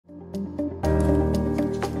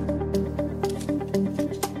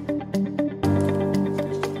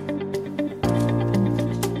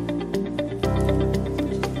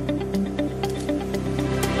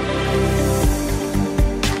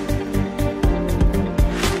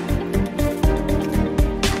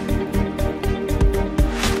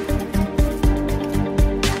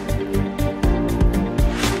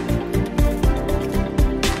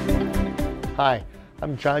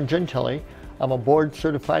I'm John Gentili. I'm a board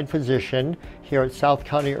certified physician here at South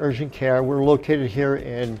County Urgent Care. We're located here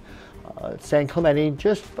in San Clemente,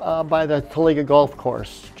 just by the Taliga Golf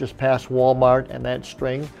Course, just past Walmart and that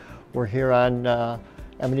string. We're here on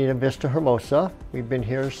Amanita Vista Hermosa. We've been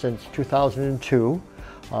here since 2002,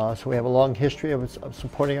 so we have a long history of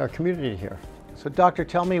supporting our community here. So doctor,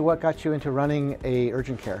 tell me what got you into running a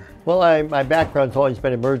urgent care? Well, my background's always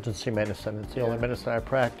been emergency medicine. It's the only medicine I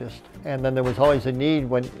practiced. And then there was always a need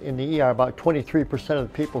when in the ER, about 23%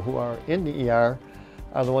 of the people who are in the ER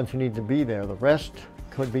are the ones who need to be there. The rest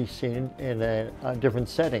could be seen in a different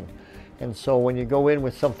setting. And so when you go in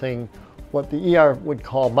with something, what the ER would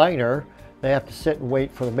call minor, they have to sit and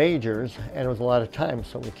wait for the majors, and it was a lot of time.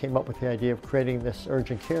 So we came up with the idea of creating this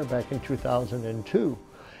urgent care back in 2002.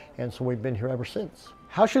 And so we've been here ever since.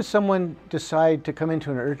 How should someone decide to come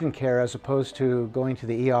into an urgent care as opposed to going to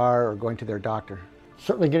the ER or going to their doctor?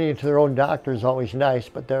 Certainly getting into their own doctor is always nice,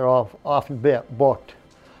 but they're often booked.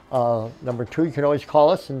 Number two, you can always call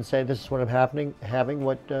us and say, this is what I'm having,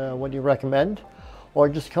 what do you recommend? Or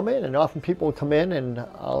just come in, and often people will come in and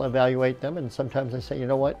I'll evaluate them, and sometimes I say, you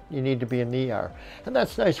know what, you need to be in the ER. And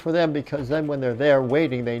that's nice for them because then when they're there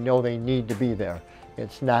waiting, they know they need to be there.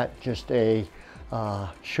 It's not just a,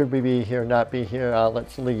 should we be here, not be here,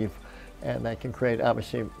 let's leave. And that can create,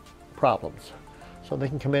 obviously, problems. So they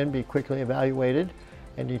can come in, be quickly evaluated,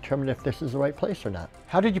 and determine if this is the right place or not.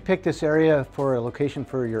 How did you pick this area for a location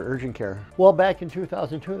for your urgent care? Well, back in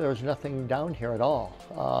 2002, there was nothing down here at all,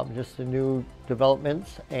 just the new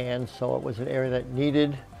developments, and so it was an area that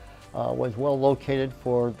needed, was well located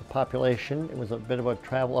for the population. It was a bit of a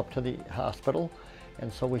travel up to the hospital,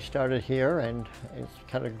 and so we started here, and it's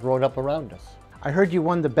kind of grown up around us. I heard you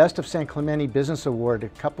won the Best of San Clemente Business Award a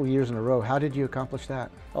couple years in a row. How did you accomplish that?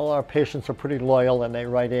 Well, our patients are pretty loyal, and they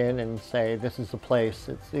write in and say, this is the place.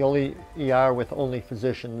 It's the only ER with only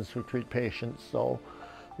physicians who treat patients, so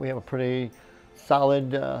we have a pretty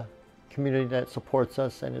solid community that supports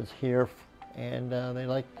us and is here, and they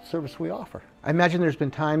like the service we offer. I imagine there's been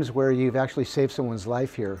times where you've actually saved someone's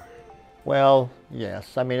life here. Well,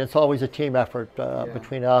 yes. I mean, it's always a team effort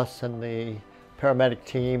between us and the paramedic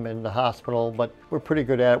team and the hospital, but we're pretty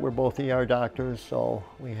good at it. We're both ER doctors, so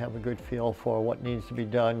we have a good feel for what needs to be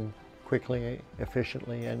done quickly,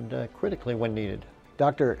 efficiently, and critically when needed.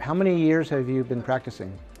 Doctor, how many years have you been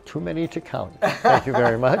practicing? Too many to count. Thank you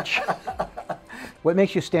very much. What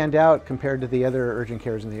makes you stand out compared to the other urgent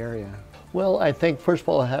cares in the area? Well, I think first of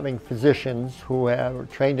all, having physicians who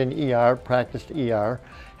have trained in ER, practiced ER,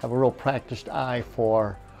 have a real practiced eye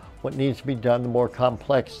for what needs to be done, the more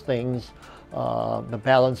complex things, the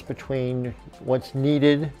balance between what's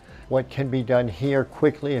needed, what can be done here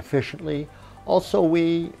quickly, efficiently. Also,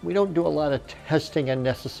 we don't do a lot of testing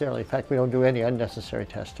unnecessarily. In fact, we don't do any unnecessary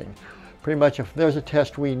testing. Pretty much if there's a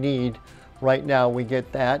test we need right now, we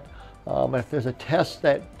get that. If there's a test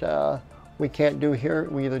that we can't do here,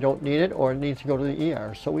 we either don't need it or it needs to go to the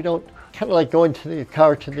ER. So we don't, kind of like going to the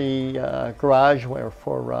car to the garage where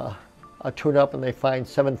for a tune-up and they find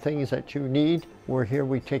 7 things that you need. We're here,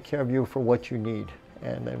 we take care of you for what you need,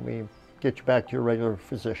 and then we get you back to your regular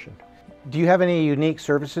physician. Do you have any unique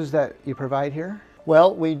services that you provide here?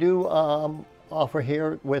 Well, we do offer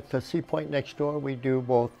here with the C-Point next door. We do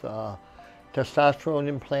both testosterone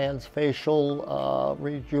implants, facial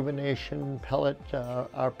rejuvenation, pellet,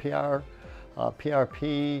 RPR,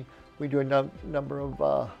 PRP. We do a number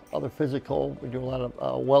of other physical. We do a lot of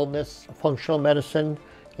wellness. Functional medicine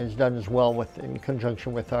is done as well in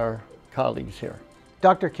conjunction with our colleagues here.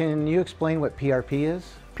 Doctor, can you explain what PRP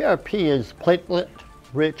is? PRP is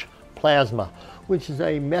platelet-rich plasma, which is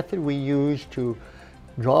a method we use to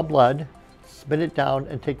draw blood, spin it down,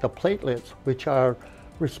 and take the platelets, which are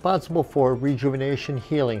responsible for rejuvenation,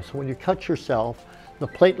 healing. So when you cut yourself, the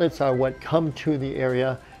platelets are what come to the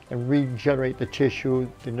area and regenerate the tissue,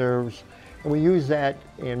 the nerves. And we use that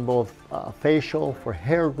in both facial, for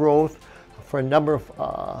hair growth, for a number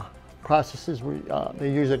of processes.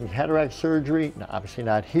 They use it in cataract surgery, obviously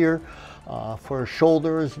not here, for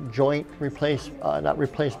shoulders, joint not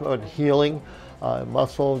replacement, but healing,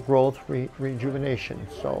 muscle growth, rejuvenation.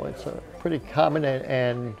 So it's a pretty common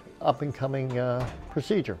and up-and-coming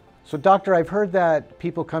procedure. So doctor, I've heard that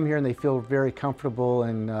people come here and they feel very comfortable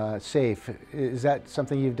and safe. Is that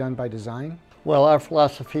something you've done by design? Well, our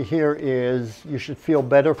philosophy here is you should feel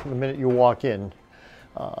better from the minute you walk in.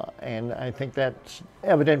 And I think that's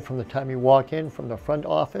evident from the time you walk in, from the front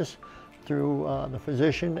office through the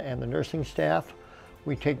physician and the nursing staff.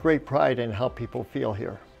 We take great pride in how people feel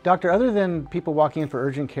here. Doctor, other than people walking in for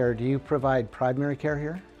urgent care, do you provide primary care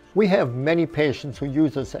here? We have many patients who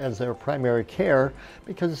use us as their primary care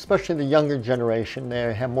because especially the younger generation,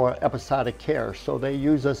 they have more episodic care. So they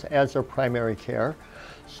use us as their primary care.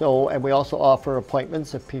 So, and we also offer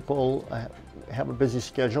appointments if people have a busy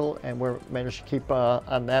schedule, and we're managed to keep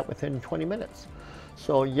on that within 20 minutes.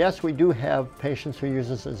 So yes, we do have patients who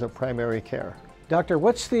use us as their primary care. Doctor,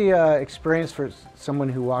 what's the experience for someone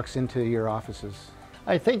who walks into your offices?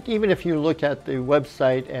 I think even if you look at the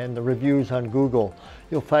website and the reviews on Google,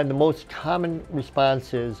 you'll find the most common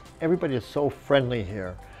response is everybody is so friendly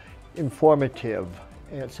here, informative,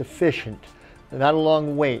 it's efficient, not a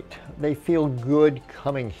long wait. They feel good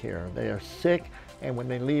coming here. They are sick, and when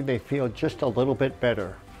they leave, they feel just a little bit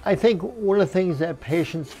better. I think one of the things that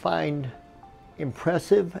patients find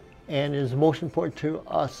impressive and is most important to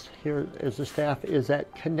us here as the staff is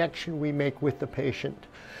that connection we make with the patient.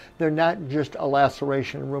 They're not just a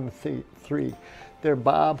laceration in room 3. They're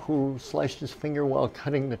Bob who sliced his finger while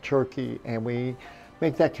cutting the turkey, and we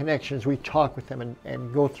make that connection as we talk with them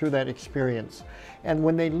and go through that experience. And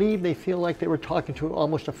when they leave, they feel like they were talking to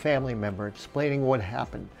almost a family member, explaining what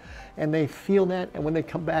happened. And they feel that, and when they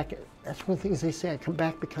come back, that's one of the things they say, I come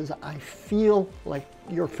back because I feel like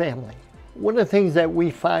your family. One of the things that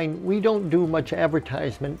we find, we don't do much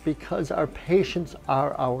advertisement because our patients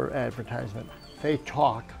are our advertisement. They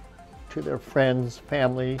talk to their friends,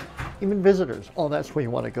 family, even visitors. Oh, that's where you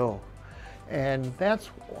want to go. And that's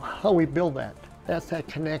how we build that. That's that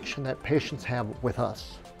connection that patients have with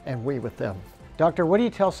us and we with them. Doctor, what do you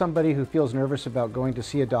tell somebody who feels nervous about going to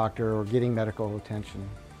see a doctor or getting medical attention?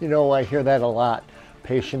 You know, I hear that a lot.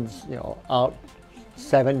 Patients, out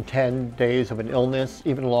 7, 10 days of an illness,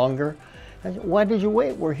 even longer. I said, why did you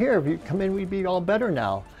wait? We're here. If you come in, we'd be all better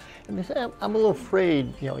now. And they say, I'm a little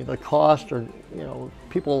afraid, the cost, or,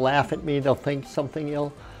 people laugh at me, they'll think something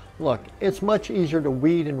ill. Look, it's much easier to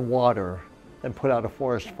weed and water than put out a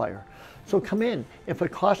forest fire. So come in. If a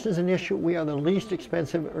cost is an issue, we are the least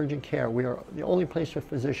expensive urgent care. We are the only place with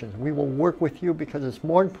physicians. We will work with you because it's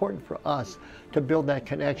more important for us to build that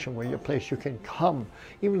connection where you're a place you can come,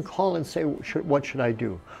 even call and say, what should I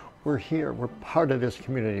do? We're here. We're part of this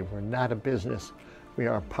community. We're not a business. We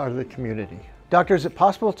are part of the community. Doctor, is it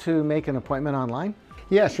possible to make an appointment online?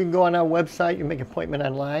 Yes, you can go on our website, you make an appointment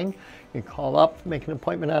online, you call up, make an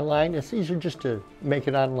appointment online. It's easier just to make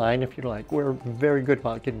it online if you like. We're very good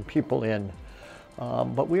about getting people in.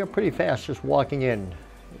 But we are pretty fast just walking in.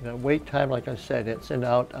 Wait time, like I said, it's in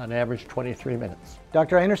out on average 23 minutes.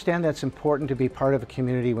 Doctor, I understand that's important to be part of a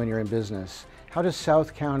community when you're in business. How does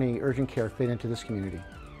South County Urgent Care fit into this community?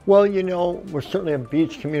 Well, we're certainly a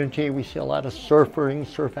beach community. We see a lot of surfing,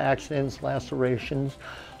 surf accidents, lacerations,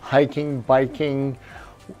 hiking, biking,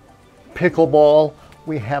 pickleball.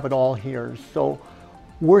 We have it all here. So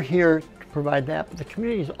we're here to provide that, but the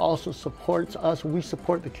community also supports us. We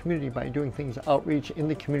support the community by doing things outreach in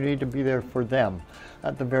the community to be there for them.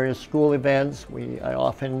 At the various school events, I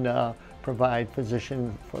often provide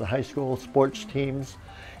physician for the high school sports teams.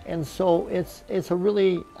 And so it's a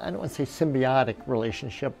really, I don't want to say symbiotic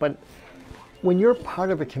relationship, but when you're part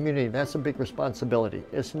of a community, that's a big responsibility.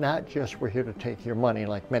 It's not just we're here to take your money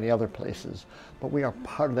like many other places, but we are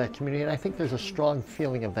part of that community, and I think there's a strong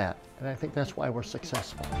feeling of that, and I think that's why we're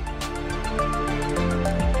successful.